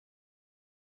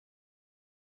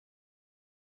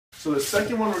So the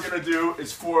second one we're going to do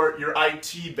is for your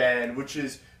IT band, which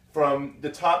is from the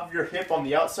top of your hip on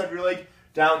the outside of your leg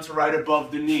down to right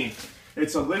above the knee.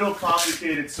 It's a little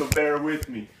complicated, so bear with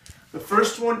me. The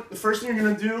first thing you're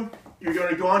going to do, you're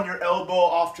going to go on your elbow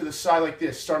off to the side like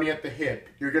this, starting at the hip.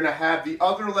 You're going to have the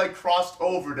other leg crossed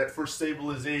over that for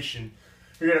stabilization.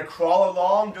 You're going to crawl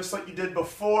along just like you did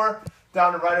before,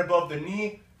 down to right above the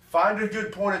knee. Find a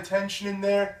good point of tension in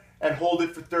there and hold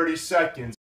it for 30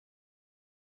 seconds.